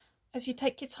As you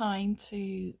take your time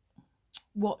to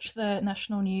watch the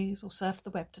national news or surf the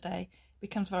web today, it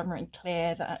becomes very, very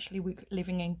clear that actually we're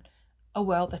living in a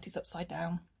world that is upside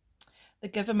down. The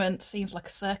government seems like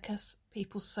a circus.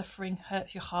 People's suffering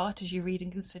hurts your heart as you read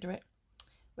and consider it.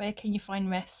 Where can you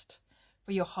find rest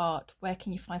for your heart? Where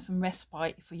can you find some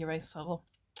respite for your own soul?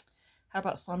 How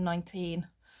about Psalm 19?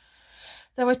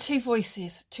 There are two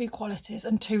voices, two qualities,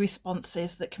 and two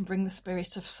responses that can bring the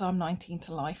spirit of Psalm 19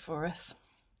 to life for us.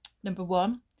 Number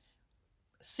one,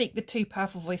 seek the two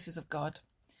powerful voices of God.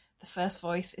 The first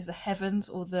voice is the heavens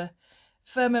or the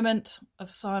firmament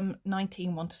of Psalm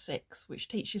 19, 1-6, which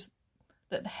teaches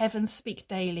that the heavens speak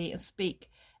daily and speak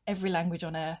every language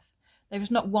on earth. There is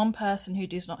not one person who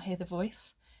does not hear the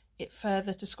voice. It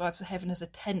further describes the heaven as a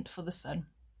tent for the sun.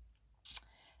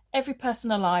 Every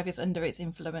person alive is under its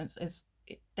influence as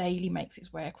it daily makes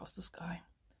its way across the sky.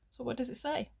 So what does it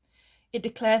say? It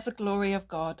declares the glory of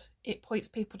God. It points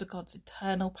people to God's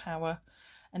eternal power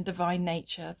and divine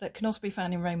nature that can also be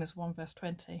found in Romans 1 verse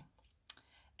 20.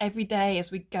 Every day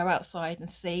as we go outside and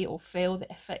see or feel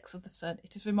the effects of the sun,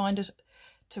 it is reminded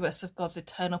to us of God's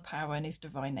eternal power and his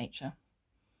divine nature.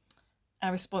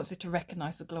 Our response is to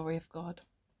recognise the glory of God.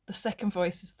 The second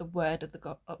voice is the word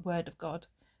of God,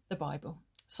 the Bible.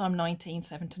 Psalm 19,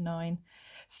 7-9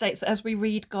 states that as we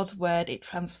read God's word, it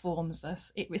transforms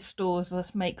us, it restores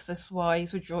us, makes us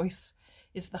wise, rejoice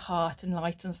is the heart,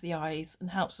 enlightens the eyes, and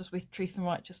helps us with truth and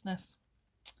righteousness.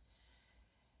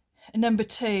 And number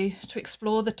two, to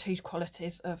explore the two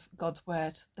qualities of God's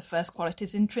word. The first quality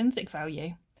is intrinsic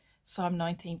value, Psalm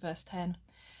 19, verse 10,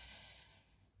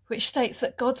 which states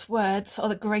that God's words are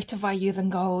the greater value than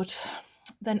gold.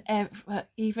 Than ever,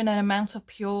 even an amount of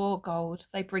pure gold,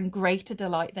 they bring greater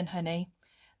delight than honey,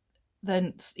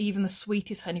 than even the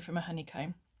sweetest honey from a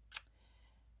honeycomb.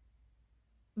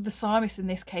 The psalmist in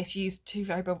this case used two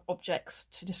variable objects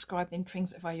to describe the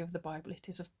intrinsic value of the Bible. It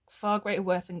is of far greater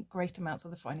worth than great amounts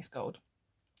of the finest gold,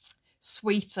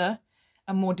 sweeter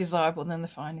and more desirable than the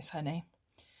finest honey.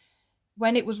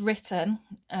 When it was written,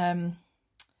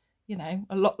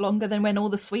 a lot longer than when all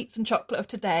the sweets and chocolate of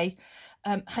today,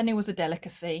 honey was a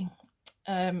delicacy.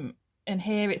 And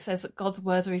here it says that God's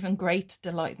words are even greater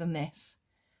delight than this.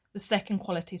 The second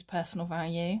quality is personal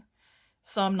value.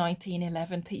 Psalm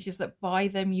 19:11 teaches that by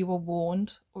them you are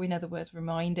warned, or in other words,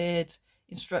 reminded,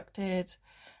 instructed,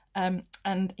 and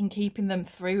in keeping them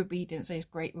through obedience there is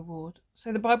great reward.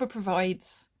 So the Bible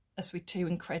provides us with two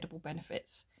incredible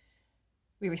benefits.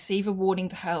 We receive a warning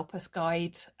to help us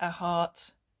guide our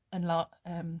heart and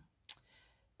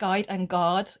guide and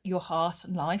guard your heart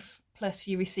and life. Plus,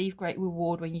 you receive great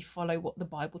reward when you follow what the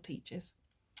Bible teaches.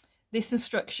 This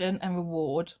instruction and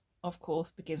reward, of course,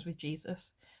 begins with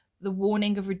Jesus. The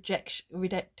warning of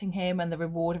rejecting him and the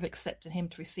reward of accepting him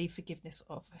to receive forgiveness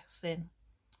of sin.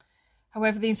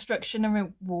 However, the instruction and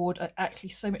reward are actually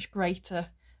so much greater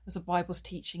as the Bible's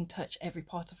teaching touch every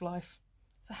part of life.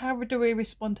 So how do we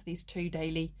respond to these two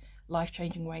daily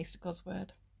life-changing ways to God's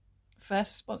word?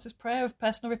 First response is prayer of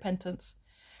personal repentance.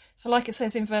 So like it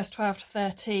says in verse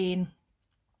 12-13,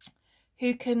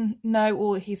 who can know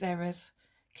all his errors?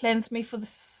 Cleanse me for the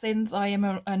sins I am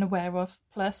unaware of.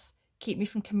 Plus, keep me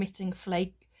from committing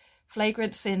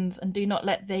flagrant sins and do not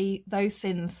let those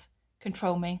sins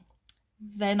control me.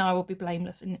 Then I will be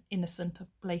blameless and innocent of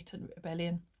blatant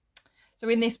rebellion. So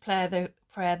in this prayer,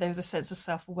 there's a sense of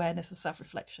self-awareness and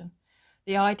self-reflection.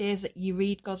 The idea is that you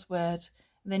read God's word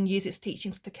and then use its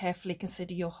teachings to carefully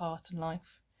consider your heart and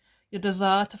life, your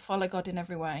desire to follow God in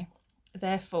every way.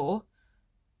 Therefore,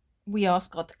 we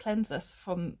ask God to cleanse us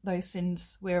from those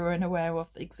sins we're unaware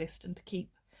of that exist and to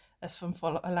keep us from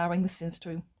allowing the sins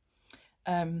to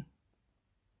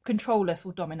control us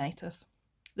or dominate us.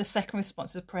 The second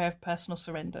response is a prayer of personal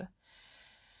surrender.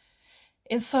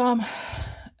 In Psalm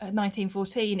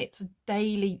 19:14, it's a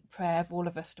daily prayer of all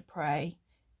of us to pray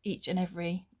each and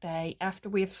every day after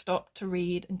we have stopped to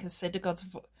read and consider God's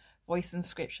voice in the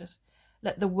scriptures.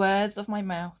 Let the words of my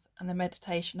mouth and the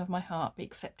meditation of my heart be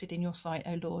accepted in your sight,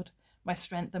 O Lord, my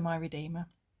strength and my Redeemer.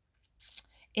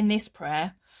 In this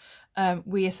prayer,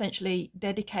 we essentially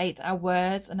dedicate our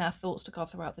words and our thoughts to God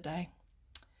throughout the day.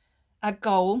 Our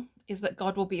goal is that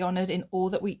God will be honoured in all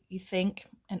that we think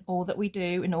and all that we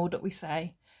do and all that we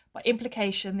say. By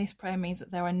implication, this prayer means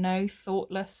that there are no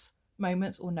thoughtless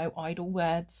moments or no idle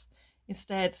words.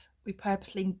 Instead, we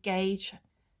purposely engage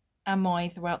our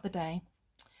mind throughout the day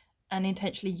and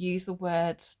intentionally use the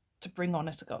words to bring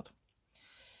honour to God.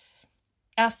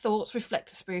 Our thoughts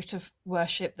reflect a spirit of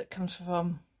worship that comes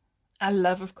from our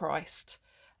love of Christ.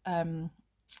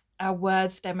 Our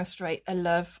words demonstrate a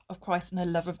love of Christ and a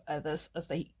love of others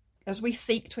as we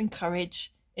seek to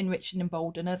encourage, enrich and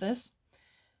embolden others.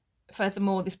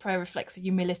 Furthermore, this prayer reflects a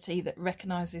humility that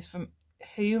recognises from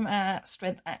whom our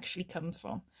strength actually comes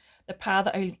from, the power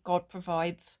that only God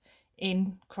provides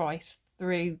in Christ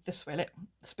through the Spirit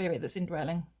that's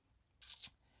indwelling.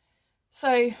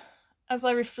 So, as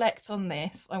I reflect on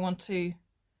this, I want to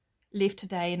live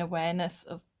today in awareness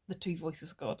of the two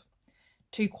voices of God,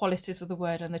 two qualities of the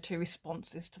word and the two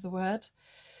responses to the word.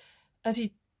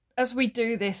 As we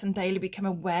do this and daily become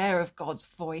aware of God's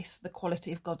voice, the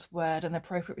quality of God's word and the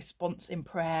appropriate response in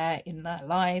prayer in our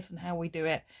lives and how we do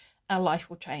it, our life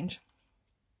will change.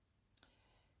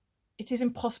 It is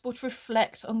impossible to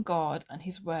reflect on God and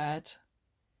his word,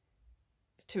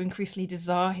 to increasingly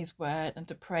desire his word and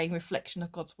to pray in reflection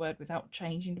of God's word without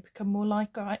changing to become more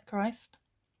like Christ.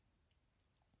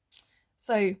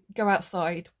 So go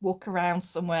outside, walk around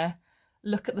somewhere,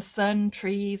 look at the sun,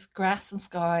 trees, grass and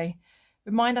sky.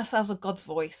 Remind ourselves of God's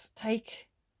voice. Take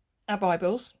our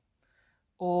Bibles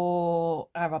or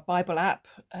our Bible app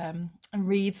and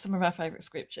read some of our favourite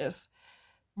scriptures.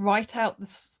 Write out the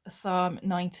Psalm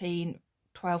 19,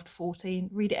 12 to 14.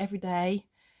 Read it every day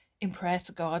in prayer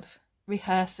to God.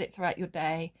 Rehearse it throughout your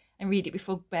day and read it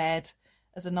before bed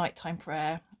as a nighttime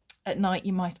prayer. At night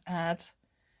you might add,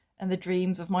 and the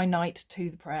dreams of my night to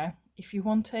the prayer if you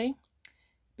want to.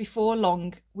 Before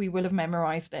long we will have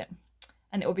memorised it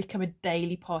and it will become a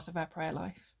daily part of our prayer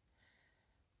life.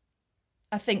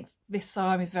 I think this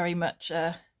psalm is very much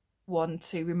one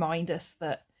to remind us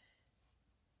that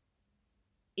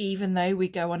even though we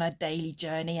go on a daily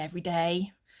journey every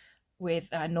day with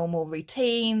our normal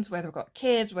routines, whether we've got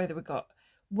kids, whether we've got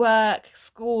work,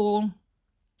 school,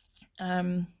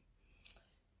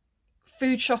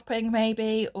 food shopping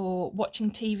maybe, or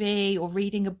watching TV, or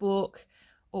reading a book,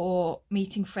 or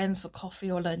meeting friends for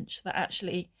coffee or lunch, that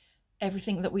actually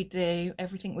everything that we do,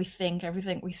 everything we think,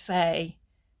 everything we say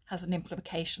has an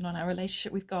implication on our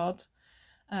relationship with God.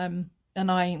 And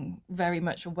I'm very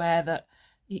much aware that,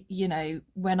 you know,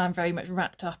 when I'm very much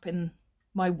wrapped up in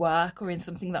my work or in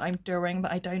something that I'm doing,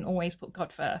 that I don't always put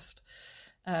God first.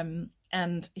 And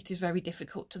it is very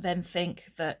difficult to then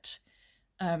think that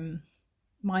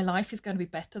my life is going to be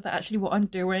better, that actually what I'm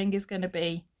doing is going to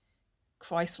be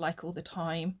Christ-like all the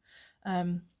time.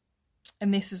 And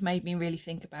this has made me really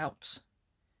think about,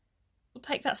 we'll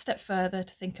take that step further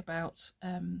to think about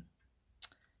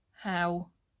how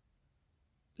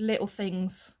little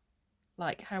things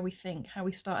like how we think, how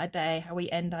we start our day, how we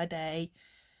end our day,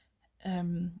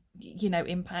 you know,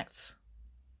 impacts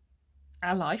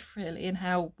our life really, and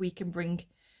how we can bring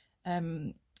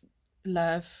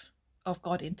love of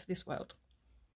God into this world.